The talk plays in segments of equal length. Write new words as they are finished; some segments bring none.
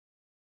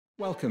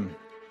Welcome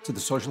to the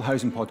Social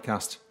Housing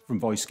Podcast from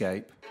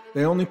Voicescape,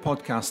 the only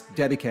podcast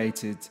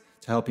dedicated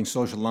to helping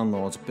social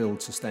landlords build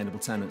sustainable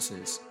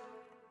tenancies.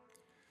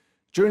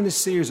 During this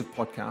series of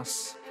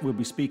podcasts, we'll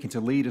be speaking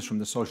to leaders from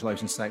the social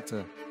housing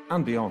sector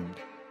and beyond,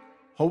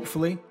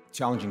 hopefully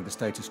challenging the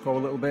status quo a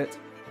little bit,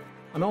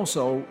 and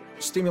also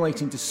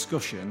stimulating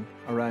discussion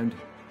around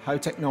how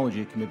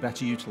technology can be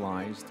better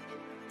utilised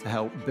to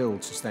help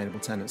build sustainable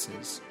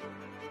tenancies.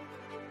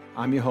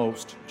 I'm your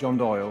host, John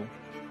Doyle,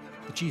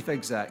 the Chief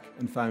Exec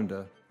and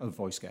founder of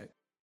Voicescape.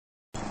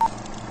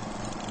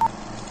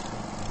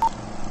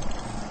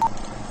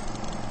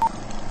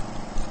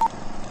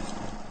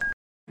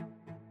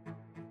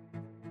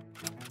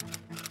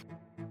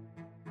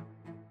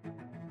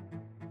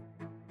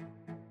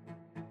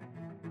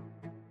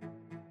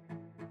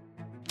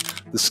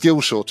 The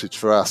skill shortage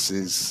for us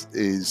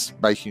is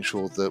making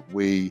sure that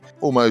we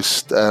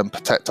almost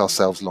protect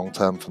ourselves long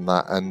term from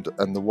that, and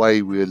the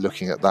way we're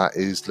looking at that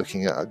is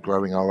looking at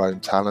growing our own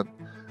talent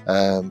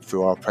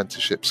through our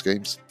apprenticeship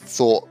schemes.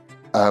 Thought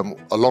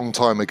a long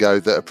time ago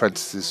that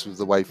apprentices was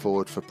the way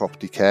forward for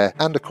property care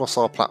and across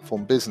our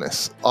platform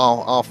business.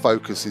 Our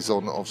focus is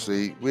on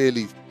obviously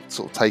really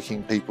sort of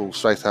taking people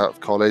straight out of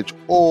college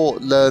or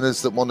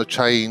learners that want to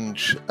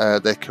change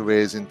their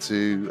careers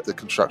into the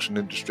construction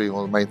industry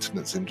or the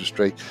maintenance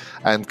industry,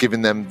 and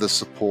giving them the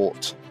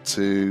support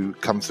to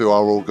come through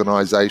our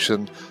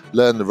organisation,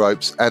 learn the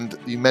ropes. And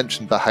you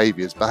mentioned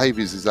behaviours.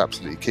 Behaviours is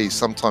absolutely key.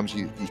 Sometimes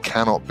you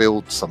cannot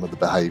build some of the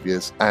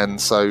behaviours,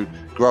 and so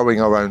growing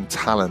our own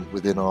talent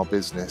within our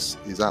business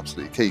is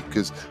absolutely key,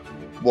 because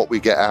what we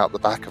get out the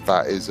back of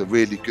that is a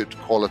really good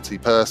quality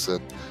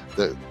person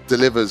that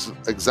delivers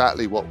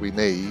exactly what we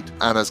need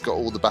and has got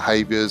all the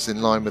behaviours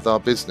in line with our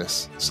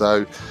business.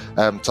 So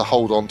to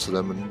hold on to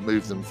them and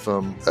move them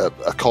from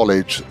a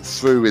college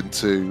through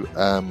into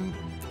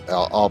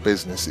our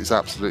business is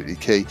absolutely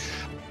key.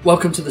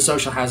 Welcome to the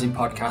Social Housing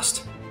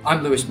Podcast.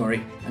 I'm Lewis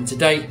Murray, and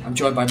today I'm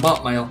joined by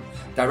Marc Mayall,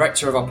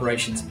 Director of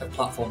Operations at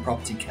Platform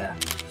Property Care.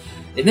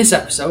 In this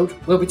episode,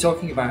 we'll be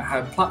talking about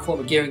how Platform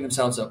are gearing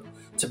themselves up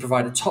to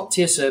provide a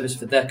top-tier service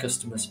for their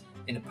customers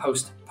in a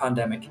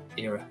post-pandemic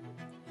era.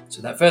 So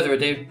without further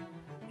ado,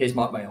 here's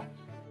Marc Mayall.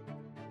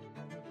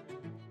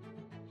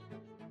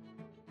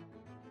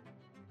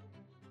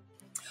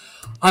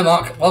 Hi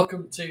Marc,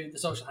 welcome to the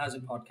Social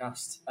Housing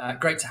Podcast.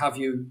 Great to have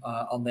you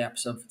on the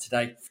episode for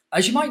today.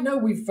 As you might know,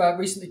 we've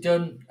recently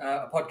done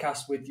a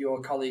podcast with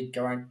your colleague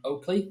Geraint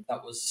Oakley.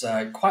 That was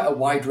quite a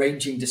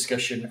wide-ranging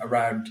discussion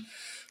around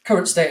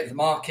current state of the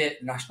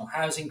market, national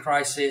housing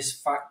crisis,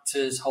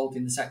 factors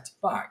holding the sector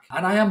back.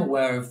 And I am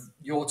aware of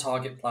your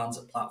target plans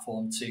at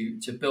Platform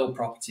to build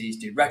properties,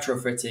 do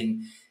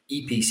retrofitting,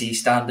 EPC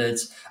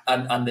standards,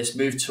 and this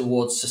move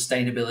towards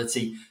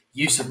sustainability,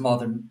 use of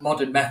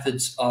modern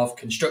methods of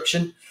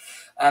construction.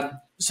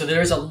 So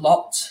there is a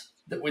lot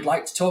that we'd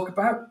like to talk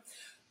about.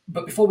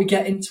 But before we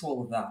get into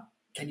all of that,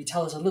 can you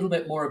tell us a little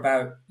bit more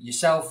about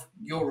yourself,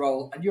 your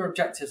role, and your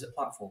objectives at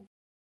Platform?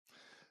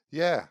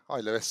 Yeah,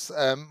 hi Lewis.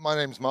 My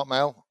name's Marc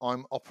Mayall.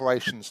 I'm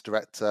Operations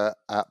Director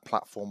at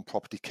Platform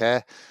Property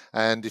Care.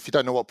 And if you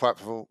don't know what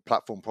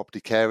Platform Property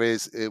Care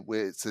is,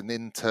 it's an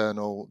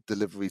internal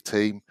delivery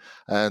team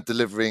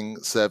delivering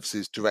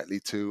services directly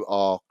to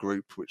our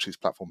group, which is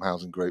Platform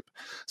Housing Group.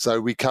 So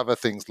we cover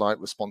things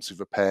like responsive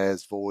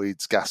repairs,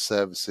 voids, gas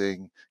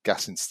servicing,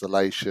 gas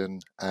installation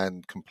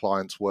and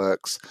compliance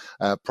works,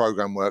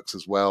 program works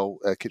as well,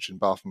 kitchen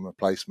bathroom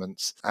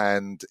replacements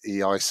and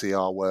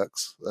EICR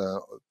works,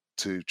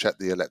 to check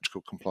the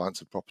electrical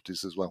compliance of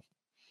properties as well.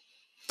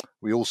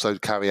 We also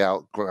carry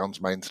out grounds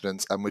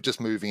maintenance, and we're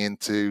just moving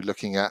into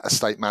looking at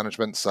estate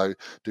management, so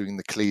doing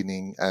the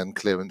cleaning and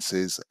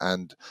clearances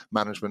and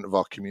management of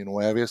our communal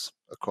areas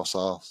across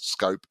our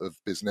scope of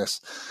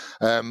business.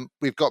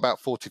 We've got about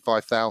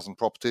 45,000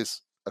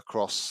 properties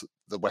across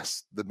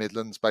the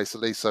Midlands,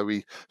 basically. So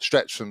we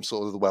stretch from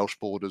sort of the Welsh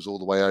borders all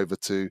the way over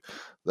to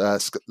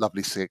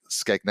lovely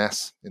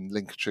Skegness in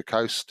Lincolnshire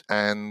coast,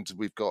 and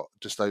we've got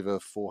just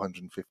over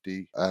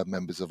 450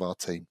 members of our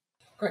team.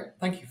 Great,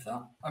 thank you for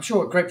that. I'm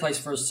sure a great place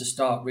for us to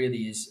start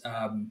really is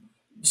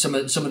some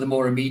of the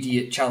more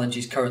immediate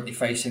challenges currently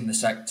facing the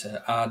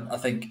sector. And I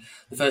think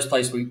the first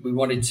place we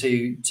wanted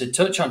to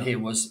touch on here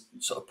was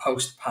sort of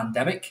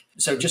post-pandemic.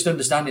 So just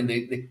understanding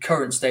the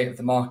current state of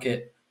the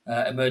market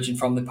emerging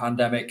from the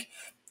pandemic,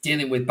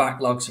 dealing with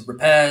backlogs of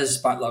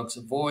repairs, backlogs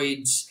of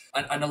voids,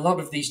 and a lot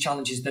of these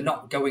challenges, they're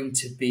not going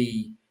to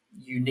be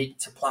unique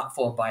to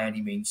Platform by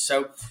any means.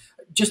 So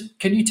just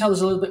can you tell us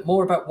a little bit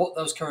more about what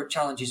those current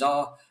challenges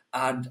are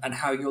and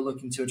how you're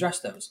looking to address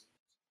those?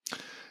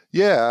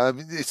 Yeah, I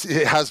mean,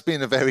 it has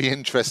been a very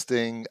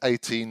interesting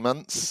 18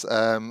 months.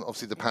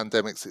 Obviously, the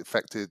pandemic's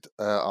affected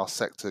our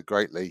sector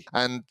greatly.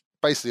 And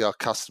basically our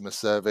customer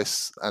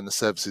service and the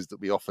services that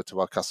we offer to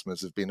our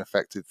customers have been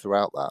affected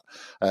throughout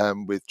that,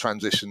 with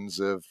transitions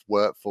of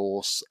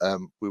workforce,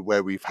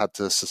 where we've had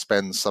to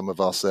suspend some of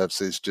our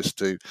services just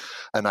to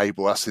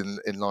enable us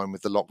in line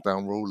with the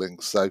lockdown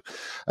rulings. So,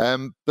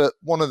 but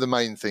one of the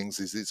main things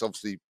is it's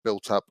obviously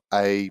built up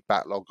a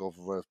backlog of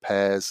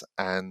repairs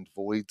and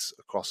voids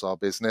across our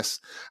business.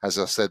 As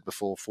I said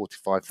before,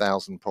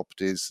 45,000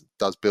 properties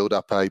does build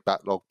up a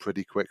backlog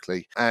pretty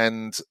quickly,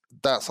 and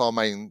that's our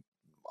main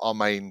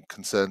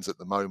concerns at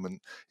the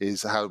moment,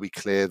 is how do we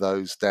clear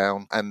those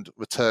down and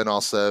return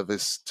our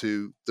service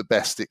to the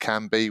best it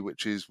can be,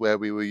 which is where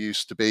we were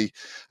used to be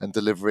and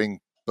delivering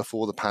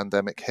before the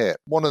pandemic hit.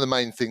 One of the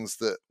main things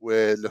that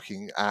we're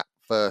looking at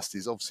first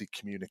is obviously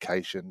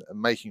communication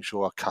and making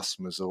sure our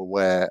customers are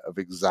aware of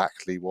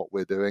exactly what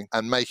we're doing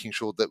and making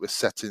sure that we're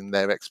setting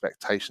their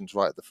expectations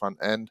right at the front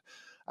end.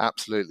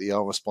 Absolutely,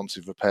 our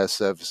responsive repair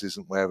service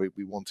isn't where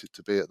we want it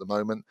to be at the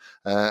moment,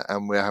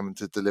 and we're having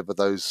to deliver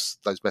those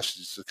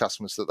messages to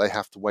customers that they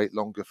have to wait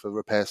longer for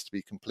repairs to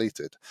be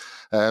completed.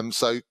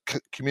 So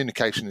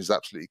communication is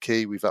absolutely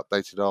key. We've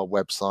updated our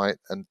website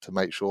and to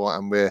make sure,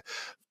 and we're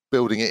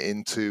building it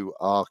into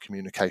our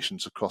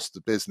communications across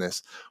the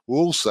business. We're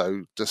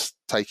also just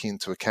taking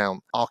into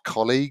account our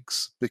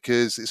colleagues,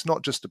 because it's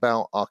not just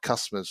about our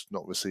customers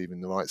not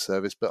receiving the right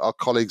service, but our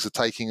colleagues are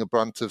taking a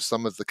brunt of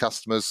some of the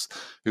customers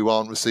who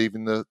aren't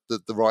receiving the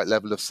right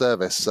level of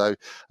service. So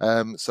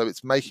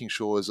it's making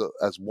sure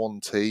as one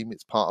team,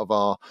 it's part of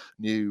our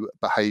new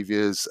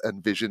behaviours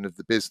and vision of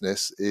the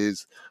business,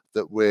 is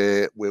that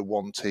we're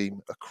one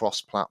team across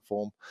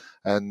platform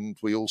and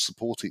we all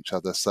support each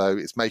other. So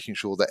it's making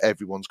sure that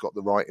everyone's got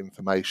the right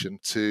information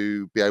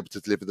to be able to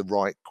deliver the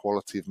right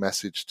quality of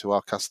message to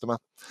our customer.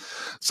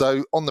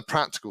 So on the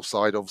practical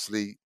side,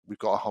 obviously, we've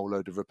got a whole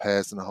load of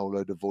repairs and a whole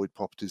load of void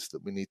properties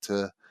that we need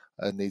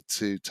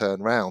to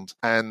turn around.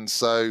 And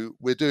so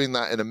we're doing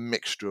that in a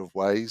mixture of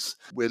ways.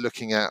 We're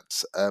looking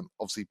at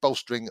obviously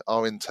bolstering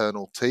our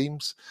internal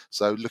teams,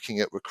 so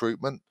looking at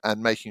recruitment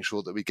and making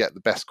sure that we get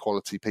the best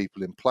quality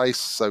people in place.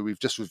 So we've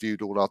just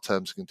reviewed all our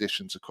terms and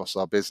conditions across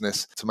our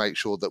business to make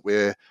sure that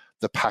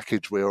the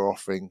package we're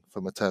offering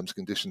from a terms and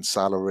conditions,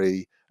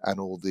 salary, and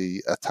all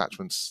the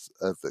attachments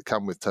that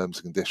come with terms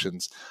and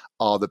conditions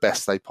are the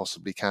best they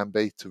possibly can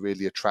be to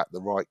really attract the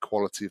right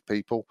quality of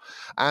people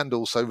and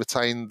also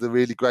retain the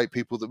really great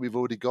people that we've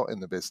already got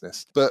in the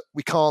business. But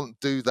we can't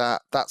do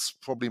that. That's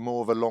probably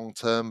more of a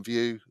long-term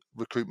view.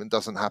 Recruitment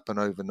doesn't happen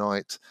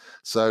overnight.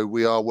 So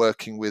we are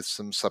working with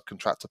some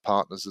subcontractor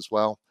partners as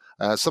well.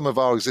 Some of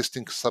our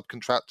existing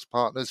subcontract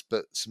partners,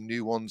 but some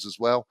new ones as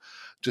well,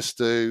 just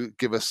to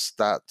give us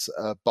that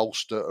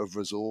bolster of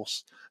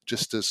resource,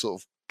 just to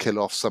sort of kill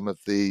off some of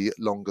the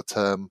longer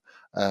term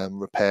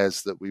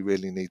repairs that we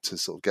really need to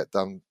sort of get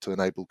done to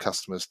enable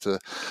customers to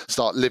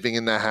start living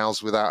in their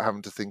house without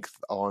having to think,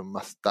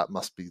 that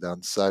must be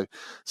done. So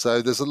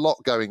there's a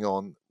lot going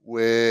on.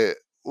 We're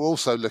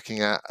also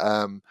looking at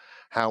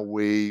how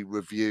we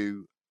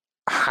review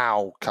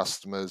how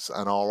customers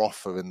and our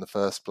offer in the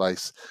first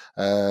place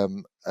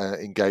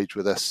engage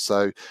with us.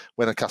 So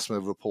when a customer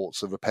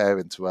reports a repair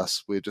into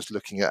us, we're just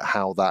looking at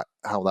how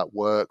that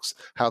works,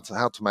 how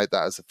to make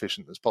that as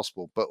efficient as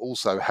possible, but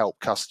also help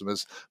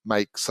customers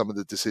make some of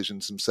the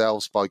decisions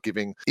themselves by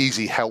giving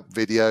easy help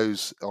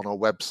videos on our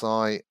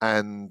website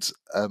and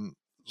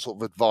sort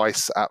of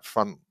advice at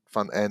front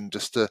end,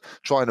 just to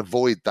try and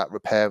avoid that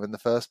repair in the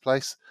first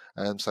place,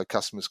 so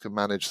customers can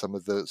manage some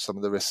of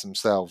the risks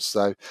themselves.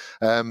 So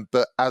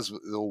but as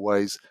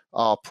always,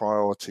 our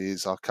priority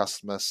is our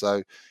customer.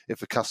 So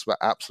if a customer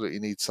absolutely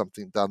needs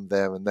something done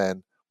there and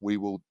then, we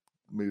will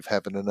move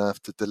heaven and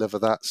earth to deliver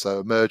that.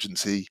 So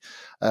emergency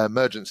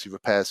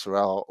repairs for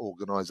our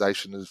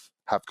organisation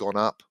have gone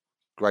up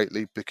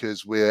greatly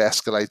because we're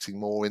escalating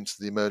more into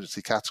the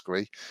emergency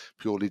category,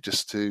 purely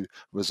just to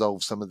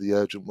resolve some of the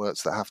urgent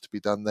works that have to be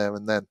done there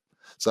and then.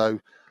 So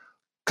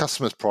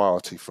customers'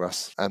 priority for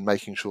us and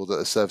making sure that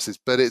the services,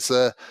 but it's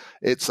a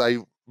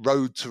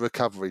road to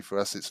recovery for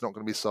us. It's not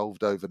going to be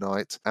solved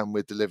overnight, and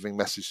we're delivering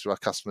message to our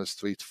customers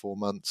 3 to 4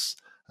 months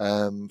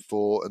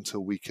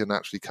until we can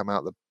actually come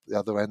out the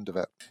other end of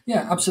it.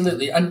 Yeah,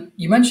 absolutely. And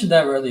you mentioned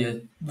there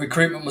earlier,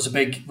 recruitment was a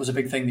big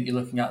thing that you're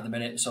looking at the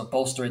minute, so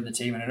bolstering the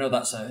team, and I know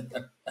that's a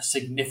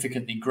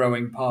significantly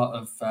growing part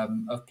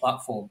of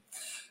platform.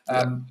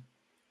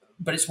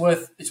 But it's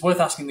worth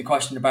asking the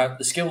question about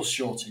the skills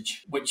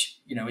shortage,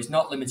 which is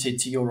not limited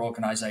to your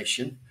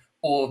organisation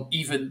or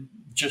even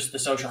just the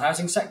social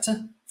housing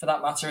sector. For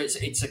that matter,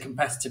 it's a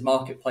competitive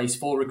marketplace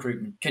for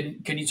recruitment.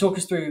 Can you talk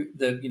us through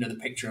the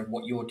picture of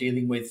what you're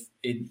dealing with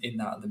in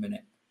that at the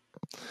minute?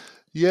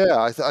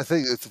 Yeah, I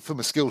think from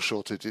a skill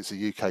shortage, it's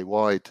a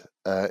UK-wide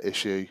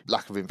issue.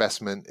 Lack of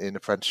investment in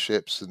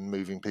apprenticeships and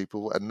moving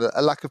people, and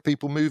a lack of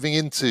people moving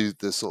into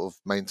the sort of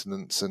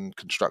maintenance and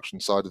construction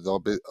side of our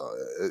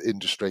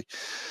industry.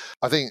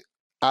 I think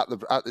at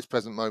this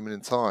present moment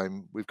in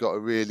time, we've got a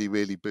really,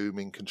 really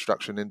booming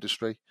construction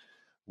industry.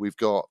 We've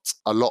got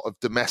a lot of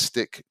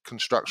domestic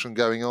construction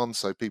going on,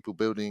 so people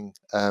building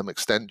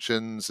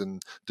extensions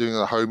and doing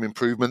their home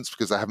improvements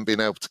because they haven't been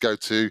able to go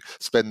to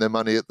spend their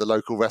money at the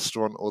local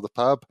restaurant or the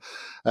pub.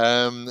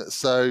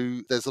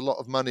 So there's a lot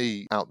of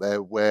money out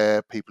there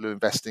where people are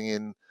investing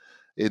in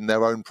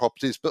their own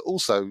properties, but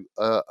also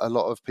a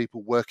lot of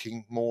people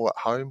working more at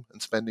home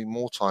and spending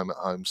more time at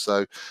home.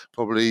 So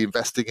probably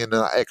investing in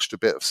that extra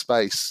bit of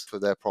space for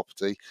their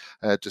property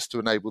just to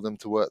enable them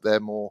to work there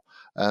more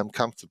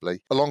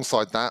comfortably.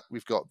 Alongside that,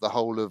 we've got the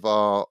whole of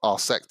our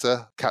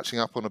sector catching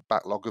up on a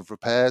backlog of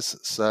repairs.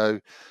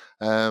 So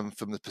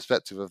from the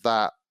perspective of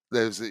that,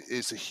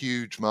 it's a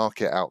huge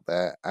market out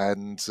there,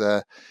 and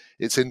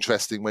it's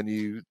interesting when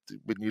you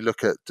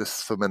look at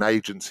just from an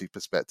agency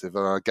perspective,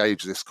 and I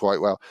gauge this quite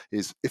well,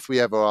 is if we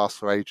ever ask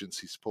for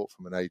agency support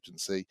from an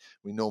agency,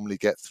 we normally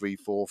get 3,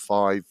 4,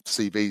 5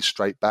 CVs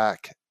straight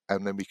back,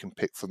 and then we can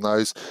pick from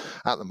those.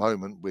 At the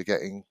moment, we're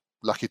getting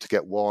lucky to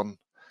get one,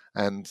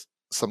 and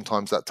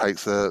sometimes that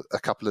takes a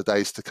couple of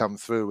days to come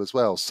through as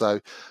well. So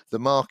the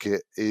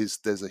market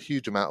there's a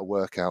huge amount of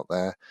work out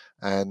there,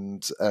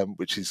 and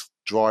which is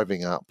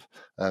driving up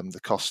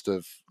the cost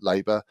of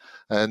labour,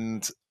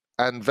 and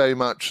very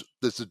much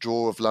there's a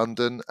draw of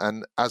London,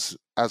 and as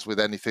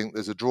with anything,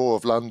 there's a draw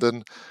of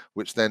London,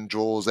 which then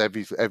draws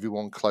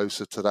everyone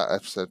closer to that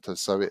epicenter.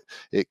 So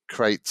it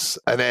creates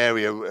an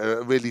area,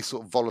 a really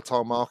sort of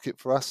volatile market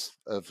for us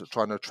of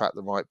trying to attract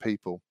the right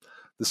people.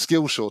 The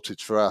skill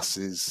shortage for us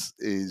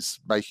is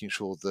making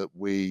sure that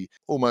we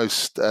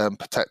almost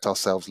protect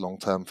ourselves long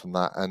term from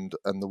that, and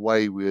the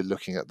way we're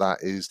looking at that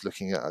is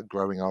looking at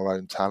growing our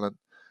own talent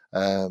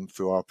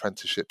through our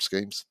apprenticeship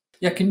schemes.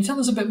 Yeah, can you tell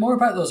us a bit more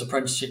about those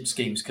apprenticeship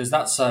schemes? Because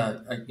that's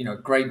a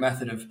great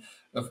method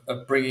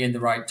of bringing in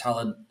the right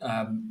talent,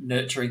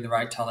 nurturing the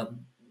right talent,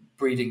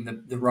 breeding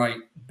the right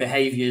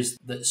behaviours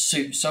that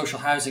suit social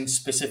housing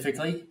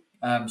specifically.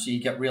 So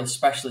you get real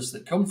specialists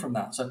that come from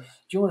that. So do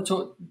you want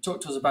to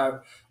talk to us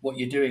about what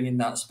you're doing in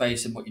that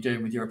space and what you're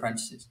doing with your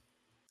apprentices?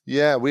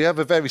 Yeah, we have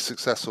a very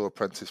successful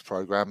apprentice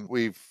program.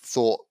 We've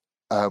thought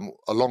a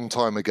long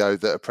time ago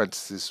that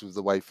apprentices was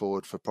the way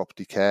forward for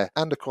property care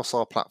and across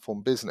our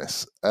platform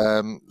business.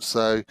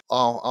 So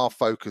our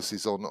focus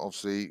is on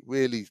obviously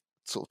really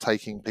sort of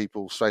taking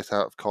people straight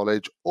out of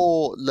college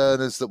or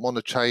learners that want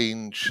to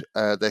change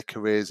their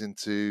careers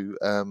into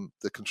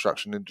the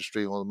construction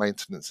industry or the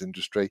maintenance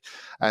industry,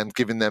 and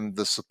giving them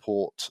the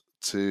support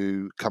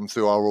to come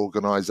through our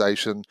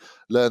organisation,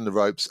 learn the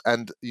ropes.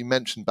 And you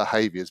mentioned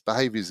behaviours.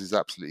 Behaviours is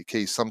absolutely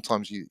key.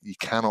 Sometimes you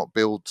cannot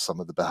build some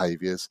of the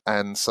behaviours.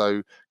 And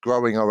so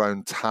growing our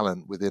own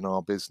talent within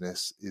our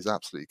business is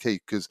absolutely key,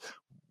 because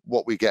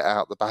what we get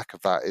out the back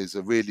of that is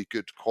a really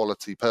good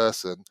quality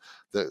person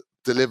that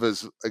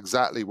delivers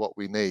exactly what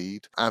we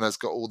need and has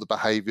got all the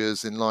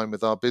behaviours in line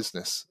with our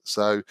business.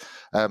 So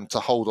to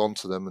hold on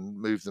to them and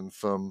move them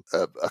from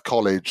a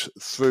college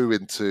through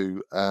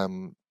into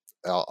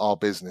our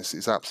business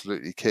is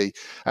absolutely key,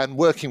 and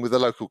working with the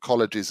local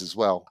colleges as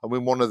well. I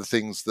mean, one of the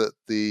things that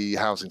the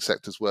housing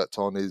sector's worked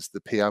on is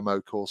the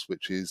PMO course,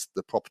 which is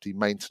the Property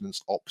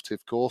Maintenance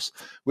Operative course,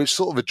 which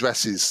sort of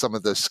addresses some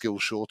of those skill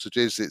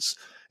shortages.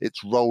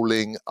 It's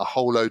rolling a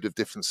whole load of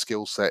different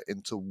skill set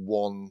into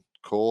one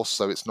course,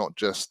 so it's not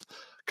just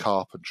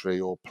carpentry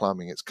or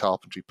plumbing, it's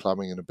carpentry,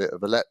 plumbing, and a bit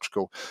of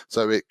electrical.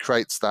 So it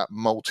creates that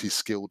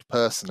multi-skilled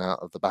person out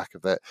of the back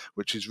of it,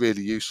 which is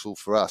really useful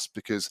for us,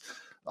 because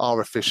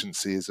our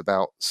efficiency is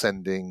about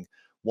sending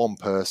one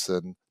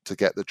person to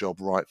get the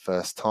job right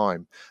first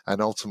time. And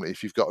ultimately,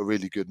 if you've got a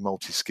really good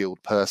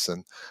multi-skilled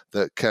person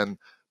that can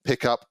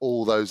pick up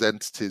all those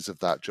entities of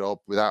that job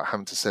without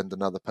having to send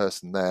another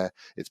person there,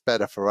 it's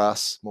better for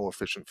us, more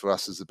efficient for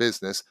us as a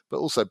business, but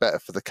also better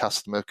for the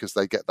customer because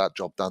they get that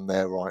job done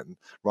there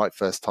right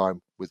first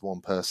time with one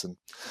person.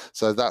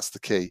 So that's the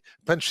key.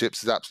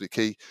 Apprenticeships is absolutely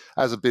key.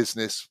 As a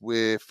business,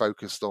 we're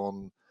focused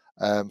on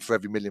for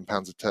every £1 million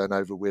of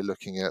turnover, we're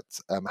looking at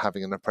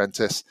having an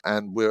apprentice,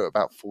 and we're at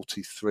about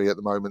 43 at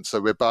the moment. So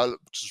we're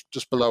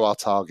just below our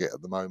target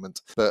at the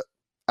moment, but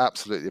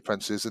absolutely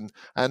apprentices.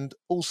 And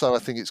also I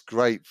think it's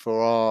great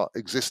for our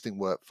existing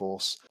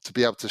workforce to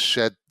be able to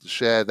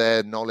share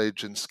their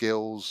knowledge and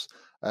skills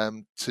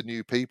to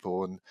new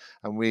people.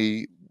 And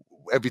we,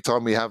 every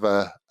time we have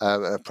an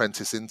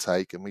apprentice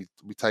intake, and we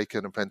take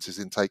an apprentice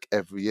intake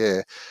every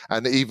year,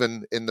 and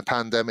even in the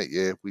pandemic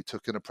year we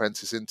took an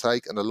apprentice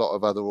intake, and a lot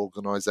of other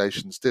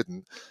organisations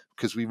didn't,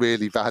 because we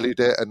really valued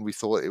it and we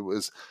thought it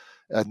was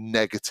a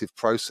negative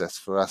process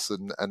for us,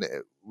 and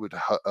it would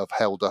have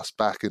held us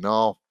back in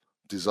our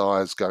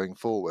desires going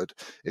forward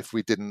if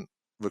we didn't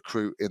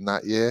recruit in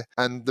that year.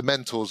 And the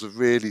mentors have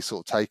really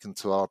sort of taken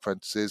to our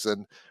apprentices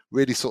and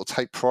really sort of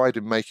take pride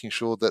in making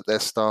sure that they're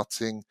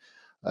starting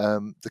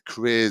the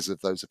careers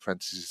of those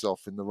apprentices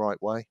off in the right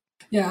way.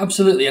 Yeah,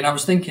 absolutely. And I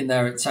was thinking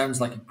there, it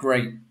sounds like a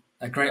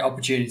great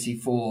opportunity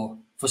for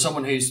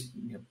someone who's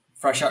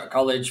fresh out of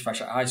college,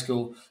 fresh out of high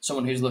school,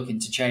 someone who's looking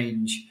to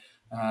change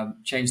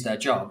their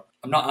job.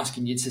 I'm not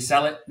asking you to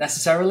sell it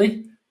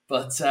necessarily,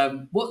 but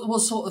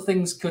what sort of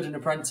things could an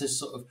apprentice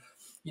sort of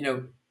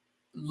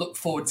look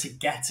forward to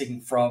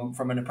getting from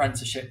an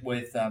apprenticeship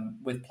with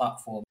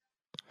Platform?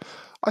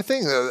 I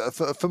think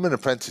from an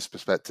apprentice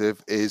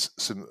perspective is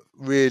some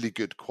really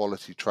good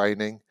quality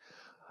training.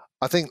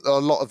 I think a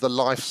lot of the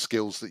life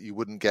skills that you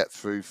wouldn't get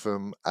through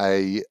from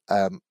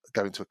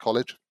going to a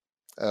college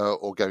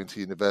or going to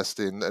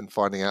university and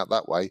finding out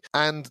that way,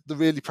 and the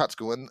really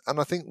practical. And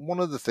I think one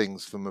of the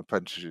things from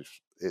apprenticeship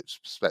its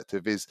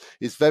perspective is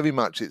very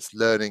much it's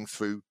learning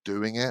through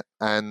doing it,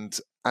 and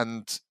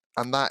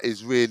that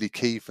is really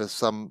key for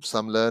some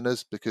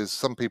learners, because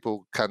some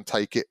people can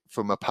take it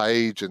from a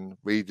page and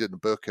read it in a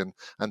book and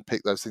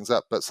pick those things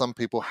up, but some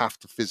people have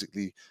to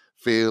physically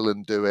feel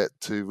and do it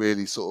to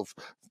really sort of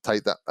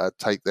take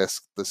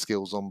the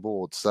skills on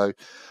board. So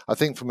I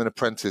think from an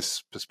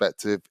apprentice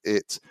perspective,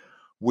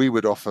 we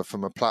would offer,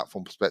 from a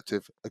Platform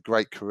perspective, a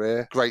great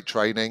career, great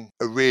training,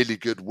 a really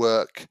good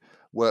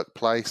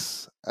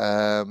workplace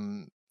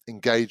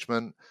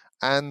engagement,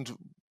 and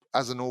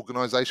as an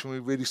organisation, we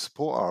really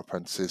support our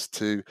apprentices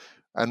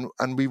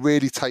and we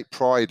really take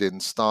pride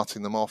in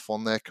starting them off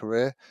on their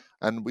career,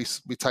 and we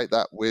take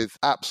that with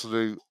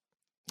absolute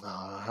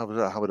how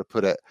would I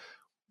put it?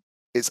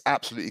 It's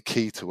absolutely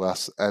key to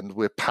us, and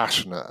we're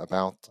passionate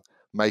about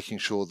making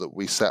sure that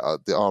we set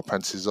our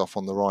apprentices off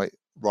on the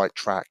right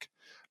track.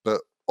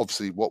 But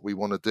obviously, what we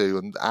want to do,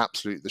 and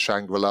absolutely the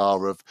Shangri-La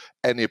of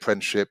any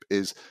apprenticeship,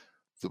 is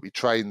that we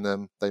train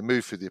them, they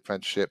move through the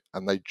apprenticeship,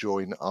 and they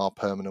join our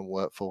permanent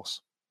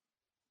workforce,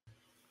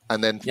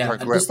 and then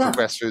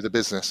progress through the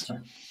business. Sorry.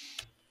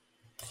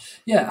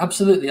 Yeah,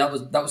 absolutely. That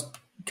was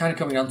kind of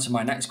coming on to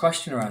my next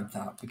question around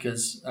that,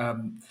 because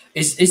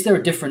is there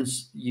a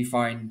difference you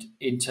find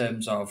in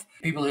terms of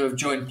people who have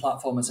joined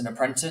Platform as an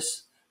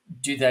apprentice?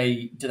 Do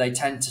they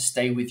tend to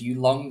stay with you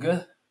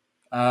longer?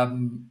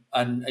 And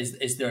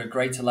is there a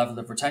greater level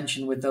of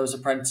retention with those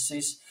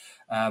apprentices?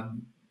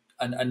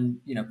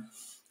 And you know,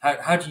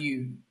 how do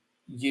you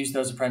use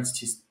those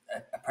apprentices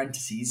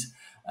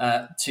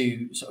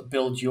to sort of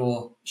build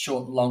your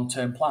short and long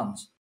term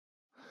plans?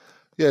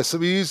 Yeah, so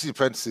we use the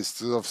apprentices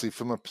to, obviously,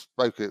 from a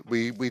spoken,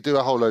 we do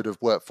a whole load of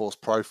workforce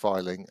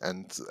profiling,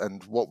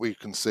 and what we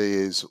can see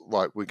is,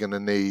 right, we're going to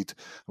need,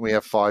 and we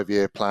have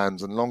 5-year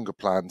plans and longer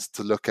plans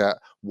to look at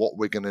what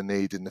we're going to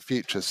need in the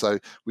future. So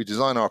we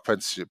design our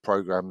apprenticeship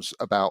programs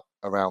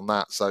around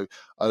that. So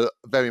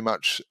very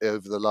much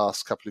over the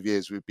last couple of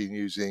years, we've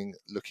been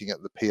looking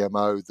at the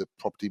PMO, the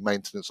property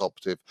maintenance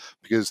operative,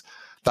 because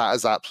that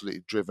has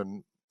absolutely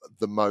driven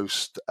the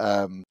most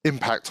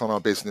impact on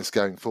our business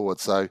going forward.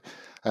 So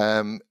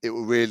it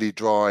will really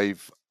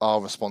drive our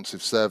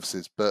responsive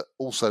services, but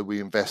also we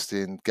invest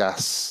in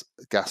gas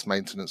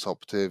maintenance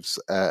operatives,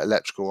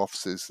 electrical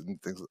officers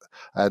and things,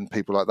 and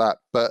people like that.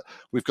 But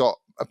we've got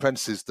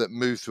apprentices that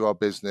move through our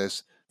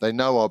business. They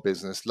know our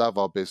business, love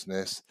our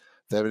business.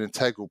 They're an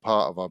integral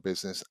part of our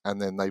business,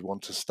 and then they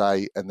want to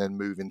stay and then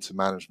move into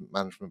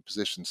management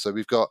positions. So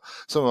we've got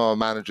some of our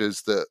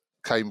managers that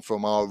came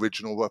from our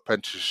original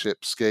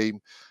apprenticeship scheme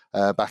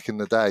back in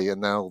the day,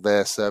 and now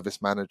they're service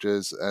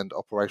managers and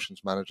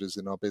operations managers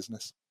in our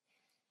business.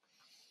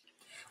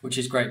 Which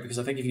is great, because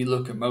I think if you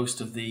look at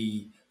most of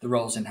the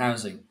roles in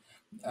housing,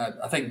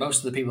 I think most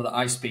of the people that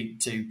I speak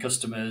to,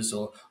 customers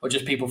or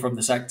just people from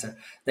the sector,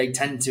 they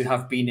tend to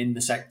have been in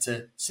the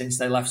sector since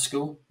they left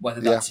school, whether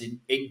that's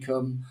in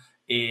income,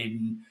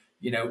 in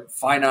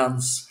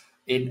finance,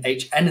 in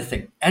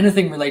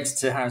anything related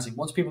to housing.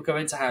 Once people go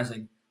into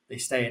housing, they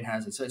stay in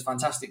housing. So it's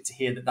fantastic to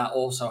hear that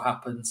also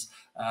happens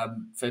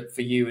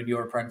for you and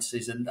your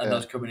apprentices and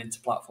those coming into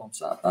Platform.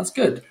 So that's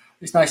good.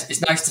 It's nice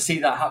to see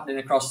that happening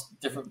across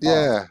different parts.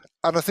 Yeah,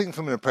 and I think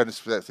from an apprentice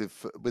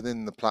perspective,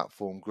 within the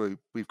Platform group,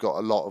 we've got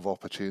a lot of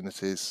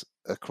opportunities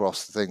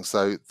across the things.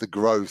 So the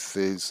growth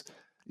is,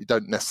 you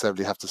don't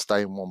necessarily have to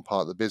stay in one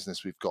part of the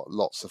business. We've got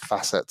lots of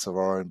facets of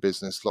our own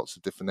business, lots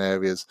of different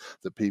areas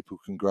that people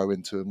can grow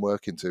into and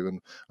work into,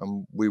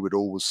 and we would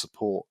always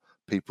support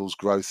people's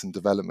growth and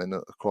development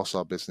across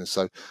our business.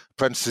 So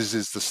apprentices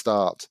is the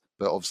start,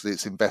 but obviously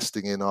it's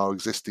investing in our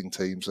existing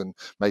teams and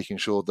making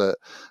sure that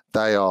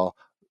they are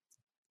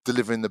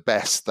delivering the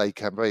best they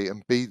can be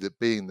and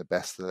being the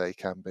best that they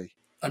can be.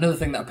 Another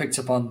thing that I picked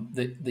up on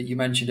that you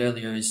mentioned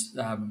earlier is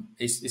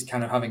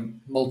kind of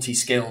having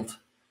multi-skilled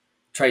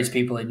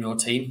tradespeople in your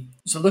team.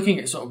 So looking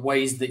at sort of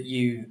ways that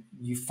you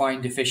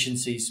find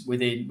efficiencies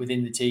within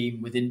the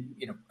team,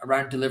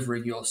 around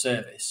delivering your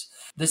service,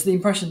 there's the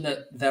impression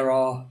that there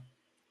are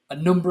a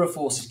number of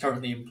forces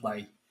currently in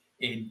play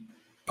in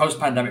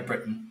post-pandemic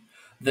Britain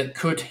that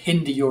could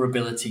hinder your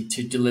ability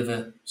to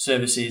deliver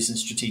services and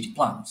strategic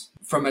plans.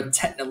 From a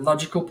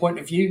technological point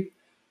of view,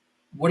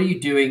 what are you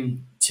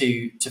doing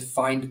to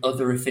find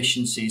other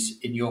efficiencies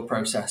in your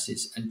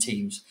processes and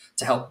teams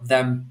to help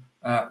them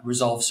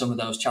resolve some of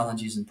those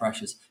challenges and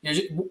pressures?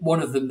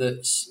 One of them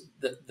that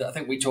I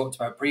think we talked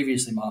about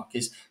previously, Mark,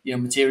 is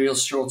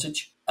materials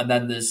shortage, and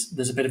then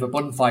there's a bit of a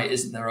bun fight,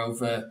 isn't there,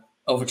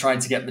 over trying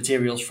to get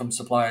materials from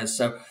suppliers.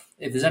 So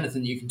if there's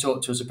anything that you can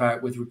talk to us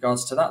about with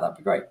regards to that, that'd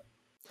be great.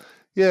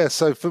 Yeah,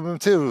 so for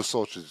material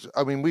shortage,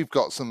 I mean, we've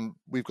got some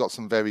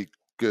very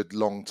good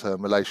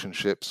long-term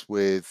relationships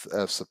with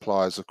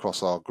suppliers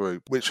across our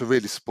group, which are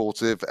really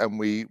supportive, and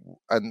we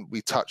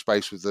touch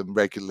base with them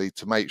regularly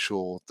to make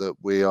sure that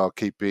we are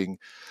keeping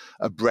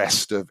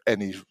abreast of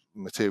any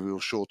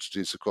material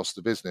shortages across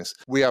the business.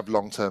 We have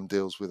long-term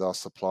deals with our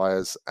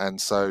suppliers,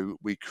 and so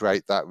we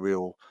create that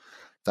real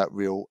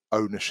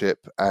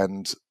ownership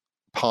and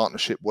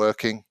partnership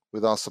working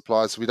with our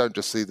suppliers. We don't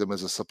just see them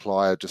as a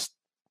supplier just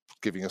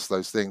giving us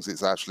those things.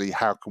 It's actually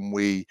how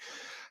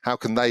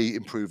can they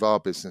improve our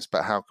business,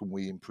 but how can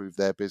we improve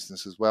their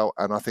business as well?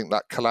 And I think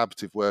that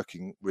collaborative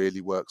working really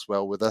works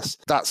well with us.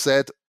 That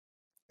said,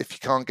 if you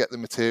can't get the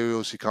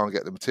materials, you can't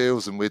get the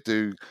materials, and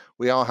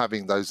we are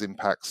having those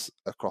impacts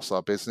across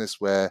our business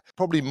where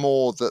probably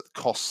more that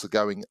costs are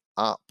going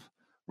up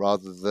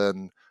rather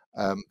than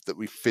that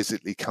we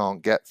physically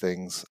can't get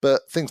things.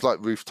 But things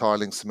like roof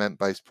tiling,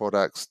 cement-based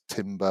products,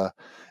 timber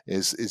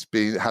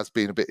has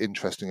been a bit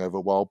interesting over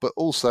a while. But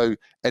also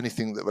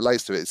anything that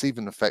relates to it. It's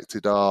even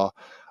affected our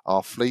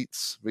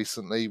fleets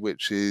recently,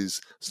 which is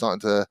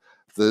starting to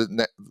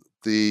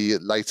the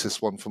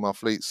latest one from our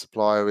fleet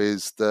supplier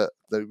is that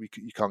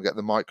you can't get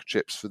the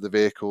microchips for the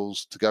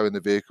vehicles to go in the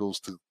vehicles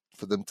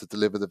for them to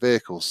deliver the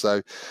vehicles.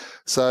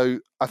 So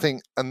I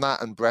think, and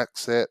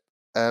Brexit.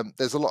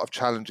 There's a lot of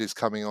challenges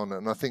coming on,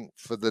 and I think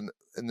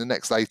in the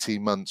next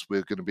 18 months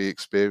we're going to be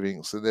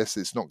experiencing this.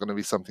 It's not going to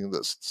be something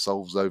that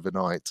solves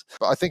overnight,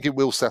 but I think it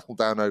will settle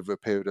down over a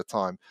period of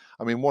time.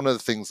 I mean, one of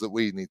the things that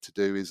we need to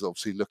do is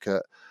obviously look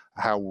at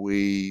how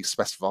we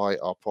specify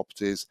our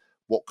properties.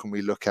 What can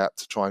we look at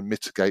to try and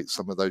mitigate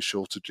some of those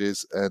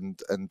shortages and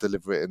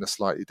deliver it in a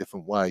slightly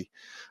different way?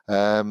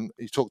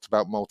 You talked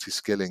about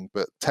multi-skilling,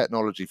 but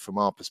technology from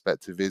our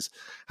perspective is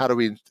how do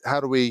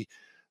we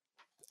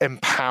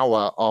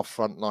empower our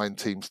frontline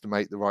teams to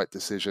make the right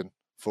decision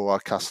for our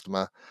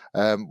customer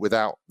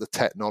without the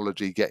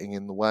technology getting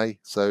in the way.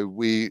 So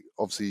we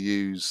obviously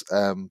use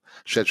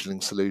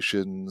scheduling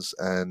solutions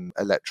and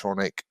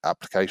electronic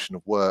application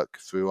of work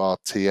through our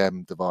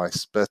TM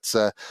device. But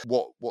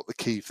what the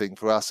key thing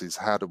for us is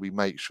how do we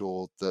make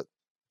sure that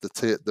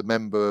the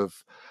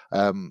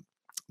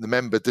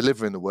member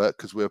delivering the work,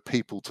 because we're a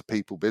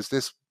people-to-people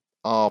business,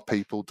 our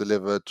people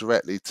deliver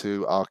directly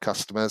to our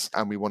customers,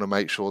 and we want to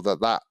make sure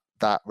that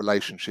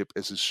relationship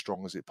is as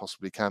strong as it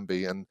possibly can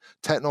be. And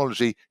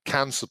technology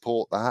can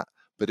support that,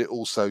 but it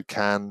also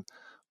can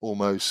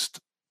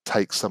almost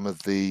take some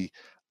of the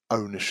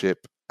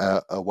ownership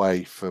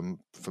away from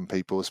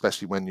people,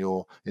 especially when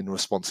you're in the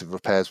responsive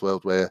repairs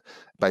world, where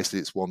basically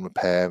it's one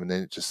repair and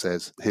then it just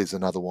says, here's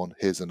another one,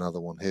 here's another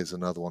one, here's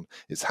another one.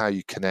 It's how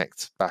you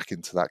connect back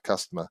into that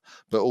customer,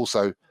 but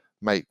also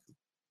make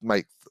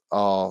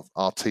our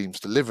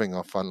teams delivering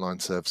our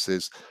frontline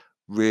services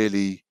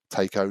really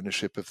take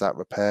ownership of that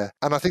repair.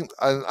 And I think,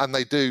 and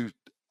they do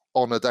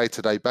on a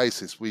day-to-day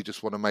basis. We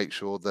just want to make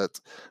sure that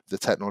the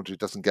technology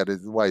doesn't get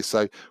in the way.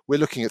 So we're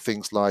looking at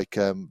things like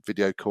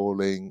video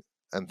calling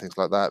and things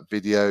like that.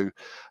 Video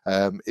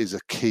is a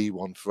key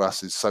one for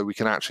us, is so we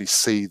can actually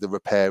see the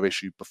repair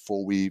issue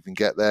before we even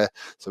get there,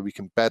 so we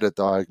can better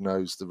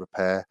diagnose the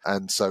repair,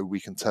 and so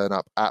we can turn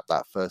up at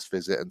that first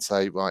visit and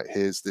say, right,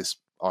 here's this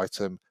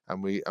item,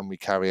 and we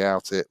carry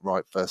out it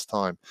right first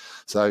time.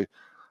 So,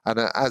 and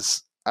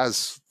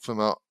as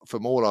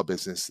from all our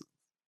business,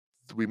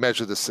 we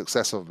measure the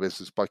success of a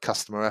business by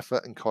customer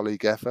effort and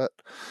colleague effort.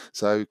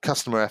 So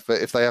customer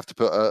effort, if they have to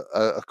put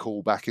a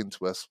call back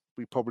into us,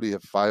 we probably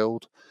have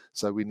failed.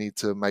 So we need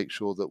to make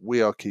sure that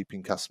we are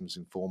keeping customers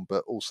informed,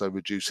 but also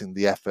reducing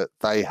the effort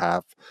they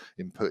have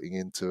in putting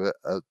into it,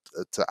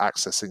 to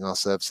accessing our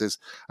services.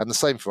 And the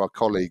same for our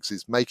colleagues,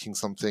 is making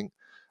something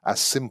as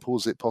simple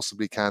as it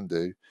possibly can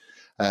be,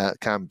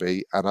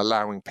 and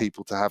allowing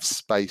people to have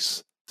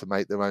space to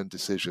make their own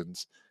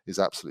decisions is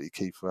absolutely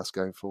key for us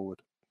going forward.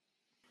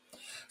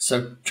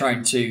 So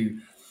trying to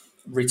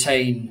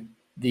retain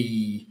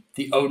the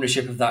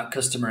ownership of that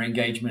customer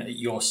engagement at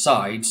your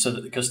side, so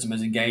that the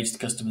customer's engaged, the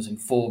customer's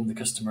informed, the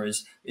customer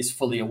is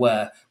fully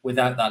aware,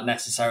 without that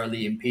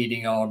necessarily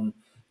impeding on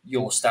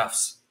your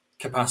staff's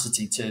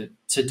capacity to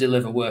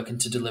deliver work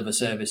and to deliver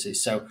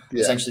services. So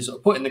essentially sort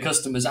of putting the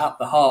customers at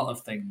the heart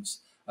of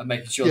things and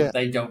making sure that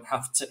they don't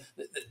have to,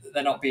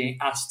 they're not being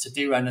asked to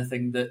do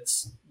anything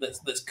that's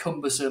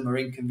cumbersome or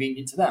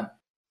inconvenient to them.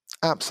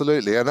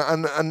 Absolutely, and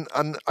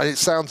it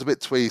sounds a bit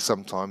twee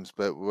sometimes,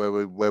 but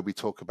where we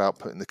talk about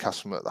putting the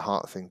customer at the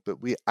heart of things,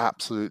 but we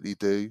absolutely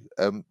do.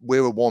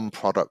 We're a one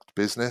product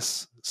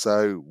business,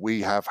 so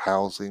we have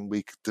housing,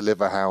 we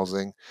deliver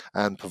housing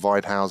and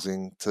provide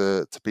housing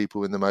to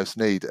people in the most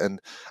need, and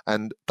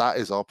that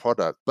is our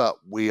product. But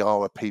we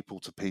are a people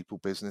to people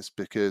business,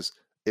 because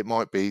there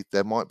might be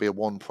a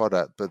one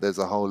product, but there's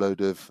a whole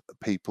load of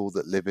people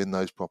that live in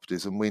those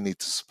properties, and we need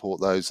to support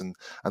those, and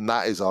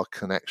that is our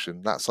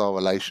connection, that's our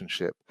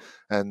relationship,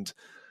 and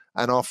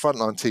our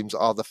frontline teams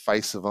are the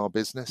face of our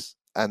business,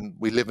 and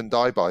we live and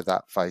die by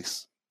that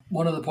face.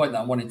 One other point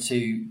that I wanted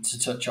to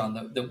touch on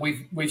that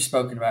we've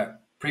spoken about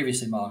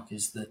previously, Mark,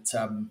 is that,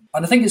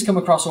 and I think it's come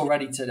across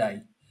already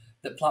today,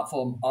 that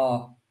Platform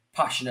are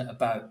passionate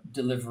about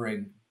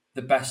delivering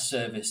the best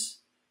service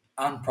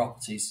and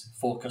properties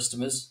for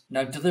customers.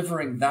 Now,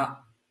 delivering that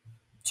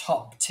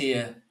top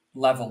tier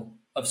level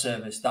of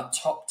service, that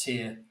top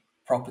tier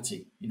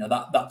property,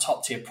 that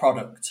top tier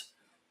product,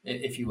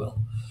 if you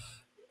will,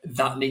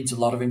 that needs a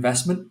lot of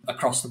investment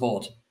across the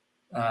board,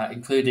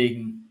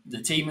 including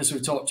the team, as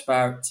we've talked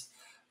about,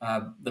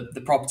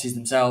 the properties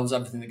themselves,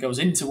 everything that goes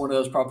into one of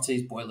those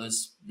properties,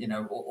 boilers,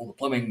 all the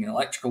plumbing,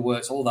 electrical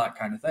works, all that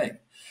kind of thing.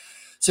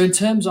 So in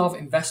terms of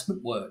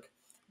investment work,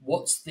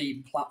 what's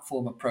the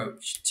platform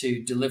approach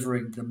to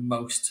delivering the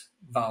most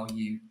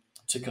value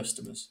to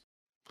customers?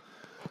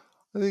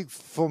 I think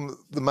from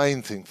the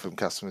main thing from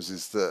customers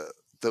is that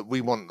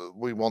we want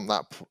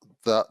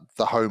that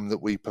the home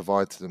that we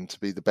provide to them to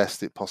be the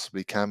best it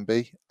possibly can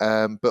be,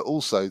 but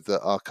also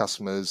that our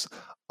customers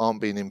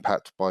aren't being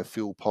impacted by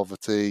fuel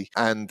poverty,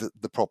 and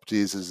the property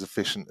is as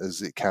efficient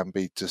as it can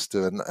be just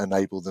to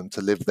enable them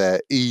to live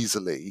there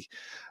easily.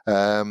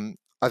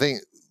 I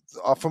think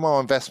from our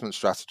investment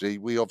strategy,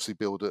 we obviously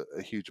build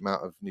a huge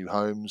amount of new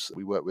homes.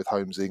 We work with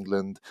Homes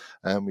England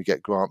and we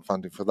get grant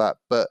funding for that.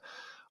 But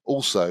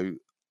also,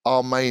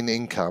 our main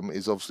income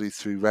is obviously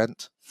through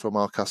rent from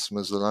our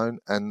customers alone.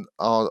 And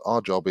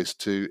our job is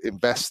to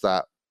invest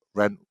that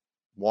rent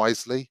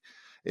wisely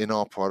in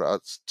our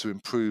products to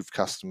improve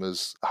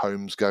customers'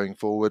 homes going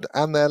forward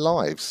and their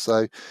lives.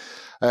 So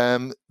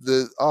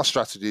our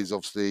strategy is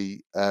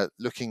obviously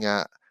looking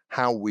at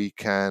how we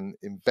can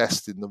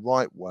invest in the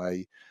right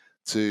way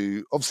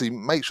to obviously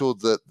make sure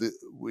that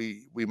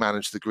we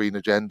manage the green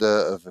agenda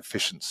of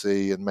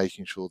efficiency and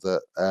making sure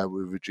that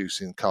we're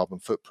reducing carbon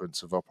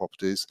footprints of our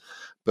properties,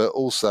 but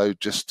also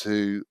just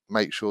to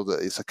make sure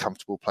that it's a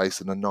comfortable place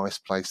and a nice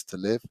place to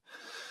live.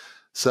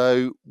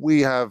 So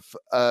we have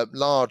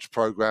large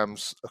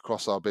programs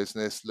across our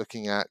business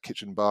looking at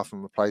kitchen and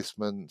bathroom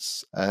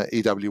replacements,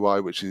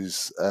 EWI, which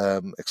is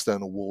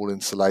external wall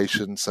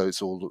insulation. So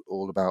it's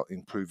all about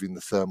improving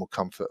the thermal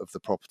comfort of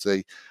the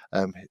property.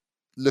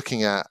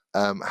 Looking at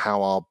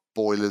how our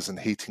boilers and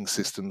heating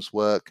systems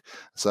work.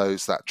 So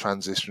it's that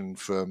transition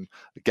from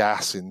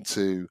gas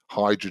into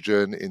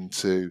hydrogen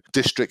into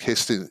district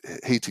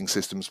heating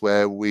systems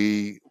where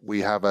we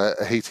have a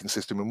heating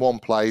system in one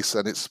place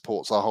and it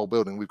supports our whole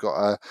building. We've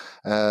got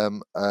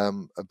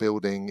a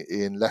building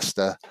in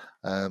Leicester,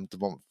 De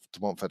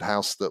Montfort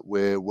House, that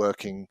we're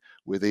working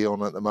with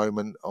E.ON at the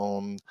moment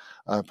on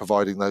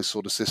providing those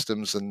sort of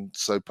systems, and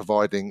so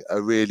providing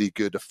a really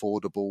good,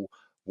 affordable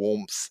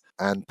warmth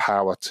and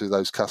power to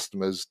those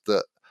customers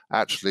that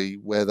actually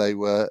where they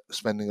were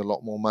spending a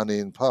lot more money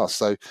in the past.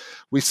 So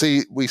we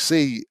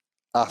see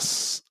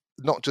us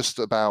not just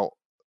about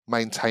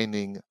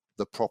maintaining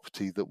the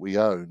property that we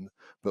own,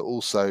 but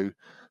also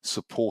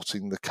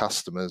supporting the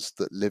customers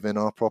that live in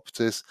our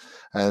properties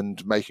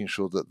and making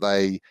sure that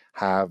they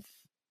have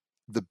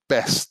the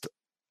best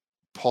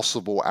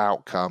possible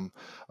outcome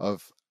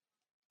of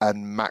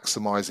and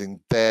maximizing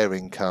their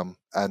income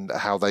and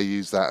how they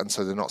use that, and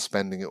so they're not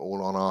spending it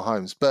all on our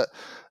homes. But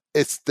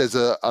there's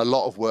a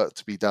lot of work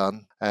to be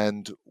done,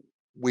 and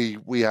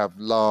we have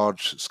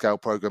large scale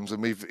programs,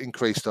 and we've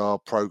increased our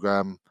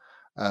program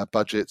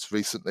budgets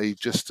recently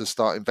just to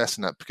start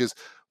investing that, because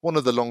one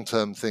of the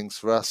long-term things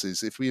for us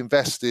is if we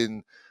invest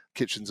in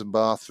kitchens and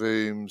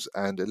bathrooms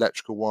and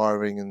electrical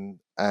wiring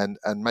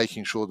and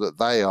making sure that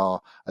they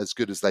are as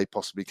good as they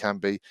possibly can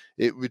be,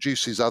 it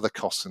reduces other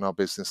costs in our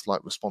business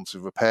like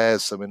responsive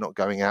repairs. So we're not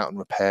going out and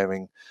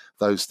repairing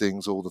those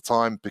things all the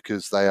time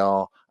because they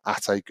are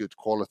at a good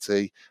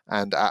quality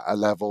and at a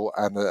level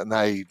and at an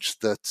age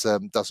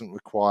that doesn't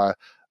require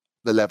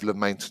the level of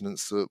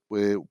maintenance that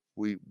we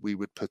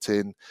would put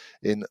in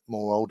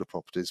more older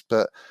properties.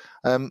 But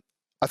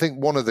I think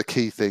one of the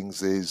key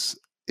things is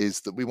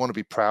that we want to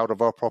be proud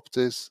of our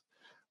properties.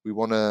 We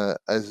want to,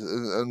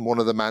 and one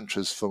of the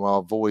mantras from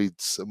our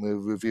voids, and we're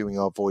reviewing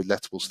our void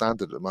lettable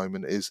standard at the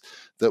moment, is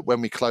that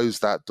when we close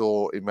that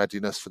door in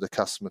readiness for the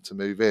customer to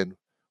move in,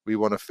 we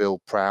want to feel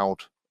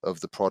proud of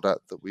the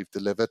product that we've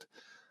delivered.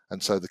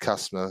 And so the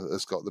customer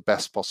has got the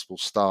best possible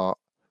start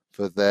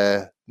for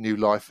their new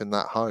life in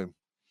that home.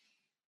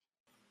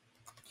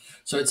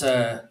 So it's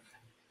that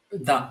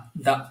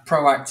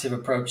proactive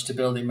approach to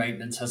building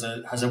maintenance has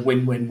a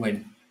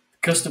win-win-win.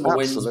 Customer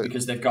Absolutely. wins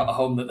because they've got a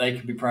home that they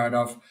can be proud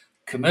of.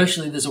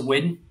 Commercially, there's a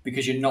win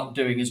because you're not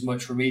doing as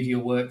much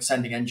remedial work,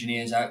 sending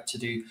engineers out to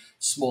do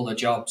smaller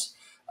jobs.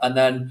 And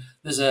then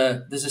there's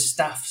a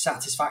staff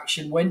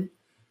satisfaction win,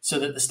 so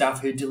that the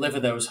staff who deliver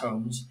those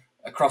homes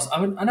across,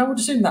 and I would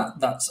assume that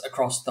that's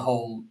across the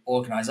whole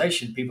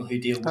organisation, people who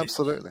deal with,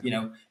 Absolutely.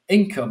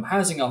 Income,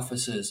 housing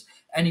officers,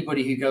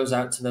 anybody who goes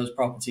out to those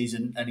properties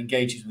and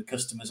engages with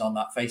customers on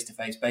that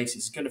face-to-face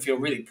basis is going to feel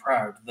really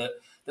proud that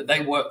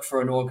they work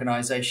for an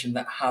organisation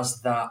that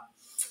has that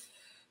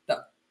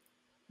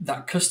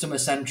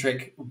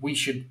customer-centric, we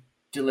should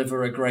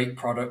deliver a great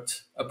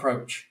product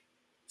approach.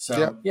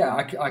 So, yeah,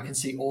 I can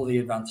see all the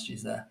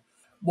advantages there.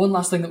 One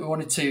last thing that we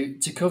wanted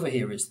to cover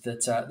here is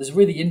that there's a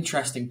really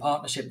interesting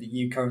partnership that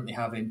you currently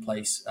have in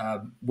place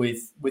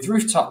with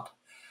Rooftop.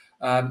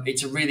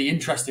 It's a really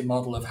interesting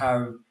model of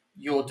how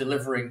you're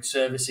delivering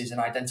services and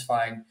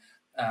identifying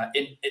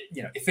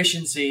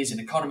efficiencies and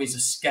economies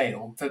of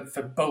scale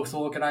for both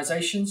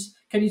organisations.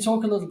 Can you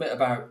talk a little bit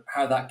about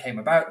how that came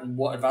about and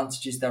what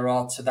advantages there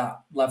are to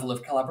that level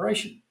of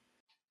collaboration?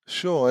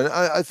 Sure, and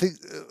I think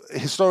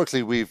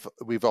historically we've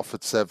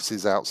offered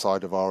services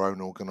outside of our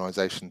own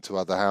organisation to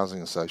other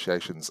housing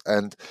associations,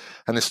 and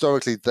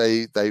historically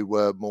they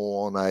were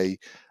more on a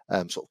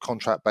sort of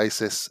contract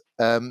basis.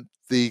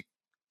 The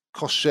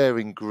cost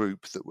sharing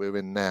group that we're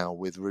in now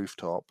with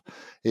Rooftop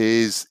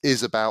is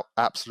about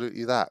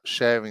absolutely that,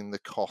 sharing the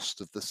cost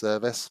of the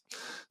service.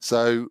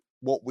 So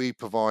what we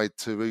provide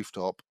to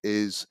Rooftop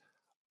is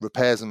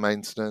repairs and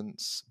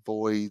maintenance,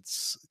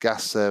 voids,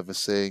 gas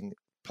servicing,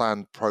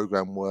 planned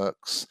program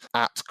works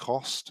at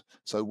cost.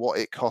 So what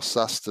it costs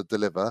us to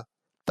deliver,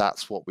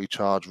 that's what we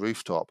charge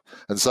Rooftop.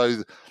 And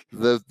so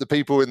the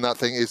people in that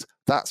thing is,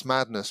 that's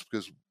madness,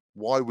 because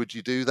why would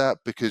you do that?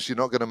 Because you're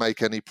not going to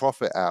make any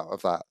profit out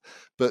of that.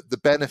 But the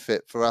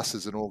benefit for us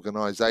as an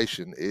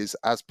organisation is,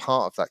 as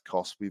part of that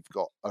cost, we've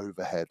got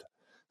overhead.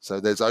 So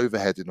there's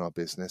overhead in our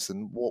business,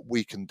 and what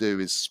we can do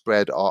is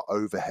spread our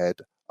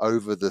overhead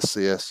over the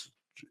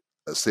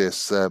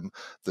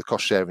the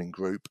cost sharing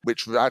group,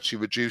 which actually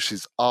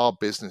reduces our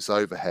business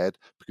overhead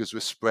because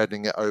we're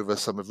spreading it over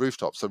some of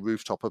Rooftop. So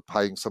Rooftop are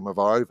paying some of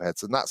our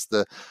overheads, and that's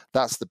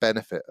the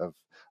benefit of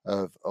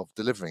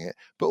delivering it.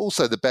 But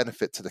also the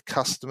benefit to the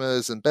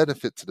customers and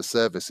benefit to the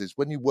service is,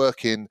 when you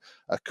work in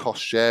a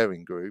cost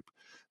sharing group,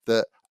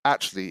 that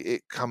actually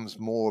it comes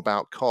more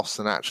about costs,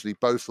 and actually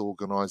both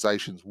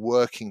organisations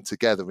working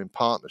together in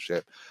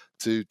partnership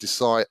to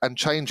decide and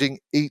changing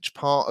each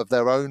part of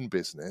their own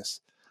business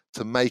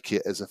to make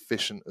it as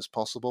efficient as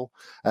possible.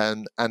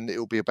 And it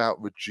will be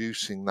about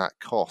reducing that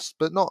cost,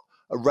 but not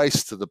a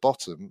race to the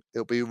bottom.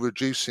 It'll be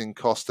reducing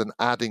cost and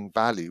adding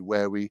value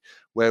where we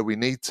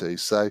need to.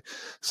 So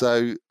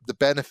the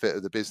benefit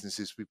of the business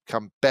is we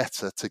become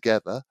better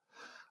together.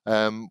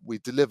 We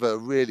deliver a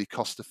really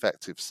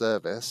cost-effective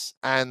service,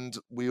 and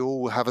we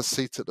all have a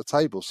seat at the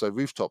table. So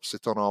Rooftop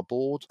sit on our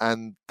board,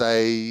 and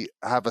they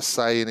have a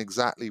say in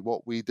exactly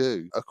what we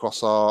do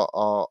across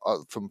our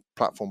from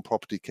Platform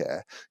Property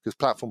Care, because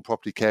Platform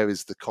Property Care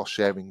is the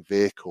cost-sharing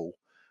vehicle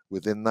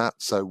within that.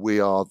 So we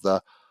are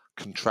the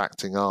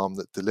contracting arm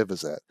that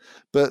delivers it.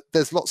 But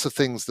there's lots of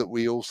things that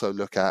we also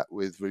look at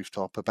with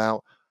Rooftop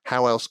about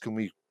how else can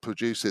we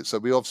produce it. So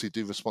we obviously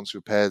do responsive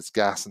repairs,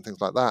 gas and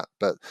things like that,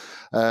 but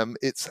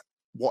it's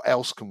what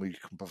else can we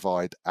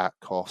provide at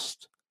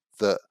cost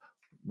that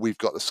we've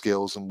got the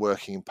skills and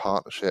working in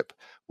partnership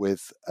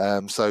with.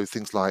 So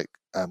things like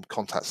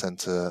contact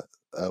center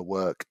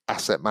work,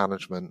 asset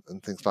management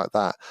and things like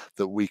that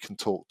we can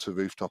talk to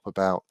Rooftop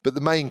about. But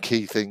the main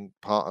key thing,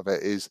 part of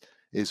it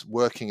is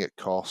working at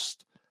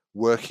cost,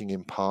 working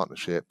in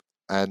partnership,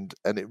 and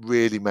it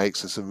really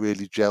makes us a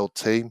really gelled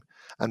team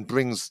and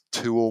brings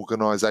two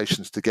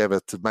organisations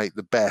together to make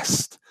the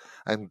best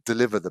and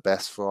deliver the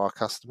best for our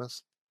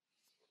customers.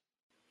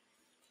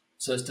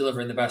 So it's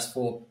delivering the best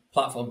for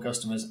platform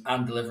customers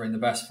and delivering the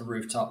best for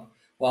Rooftop,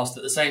 whilst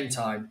at the same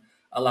time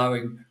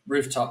allowing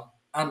Rooftop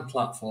and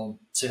platform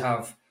to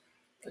have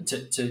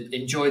to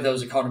enjoy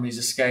those economies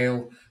of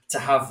scale, to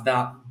have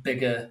that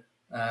bigger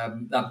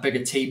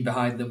team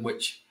behind them,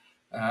 which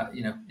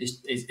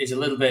is a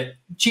little bit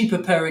cheaper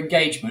per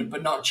engagement,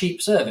 but not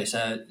cheap service.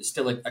 It's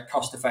still a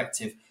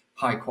cost-effective,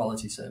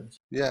 high-quality service.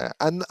 Yeah,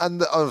 and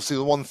obviously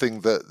the one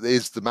thing that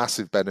is the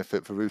massive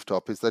benefit for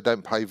Rooftop is they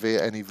don't pay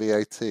any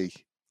VAT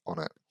on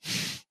it.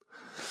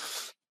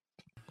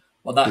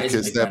 Well, that is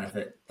a big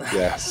benefit.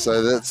 Yeah,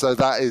 so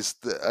that is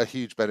a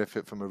huge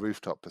benefit from a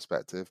Rooftop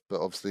perspective,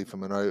 but obviously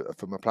from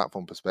a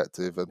platform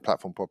perspective and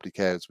Platform Property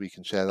Care, we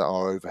can share that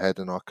our overhead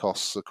and our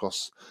costs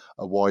across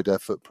a wider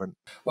footprint.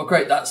 Well,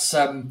 great. That's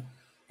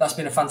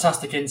been a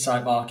fantastic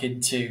insight, Mark,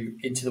 into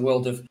the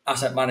world of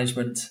asset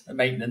management and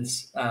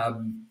maintenance,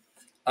 and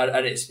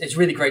it's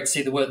really great to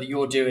see the work that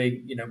you're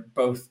doing.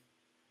 Both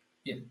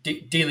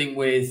dealing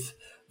with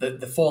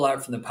the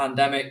fallout from the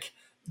pandemic,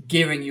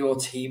 gearing your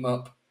team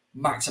up,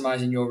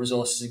 maximising your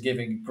resources and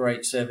giving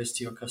great service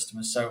to your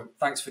customers. So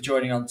thanks for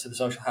joining on to the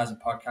Social Housing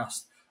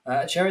Podcast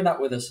and sharing that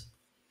with us.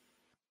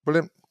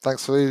 Brilliant.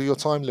 Thanks for your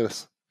time,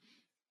 Lewis.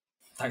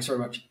 Thanks very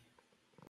much.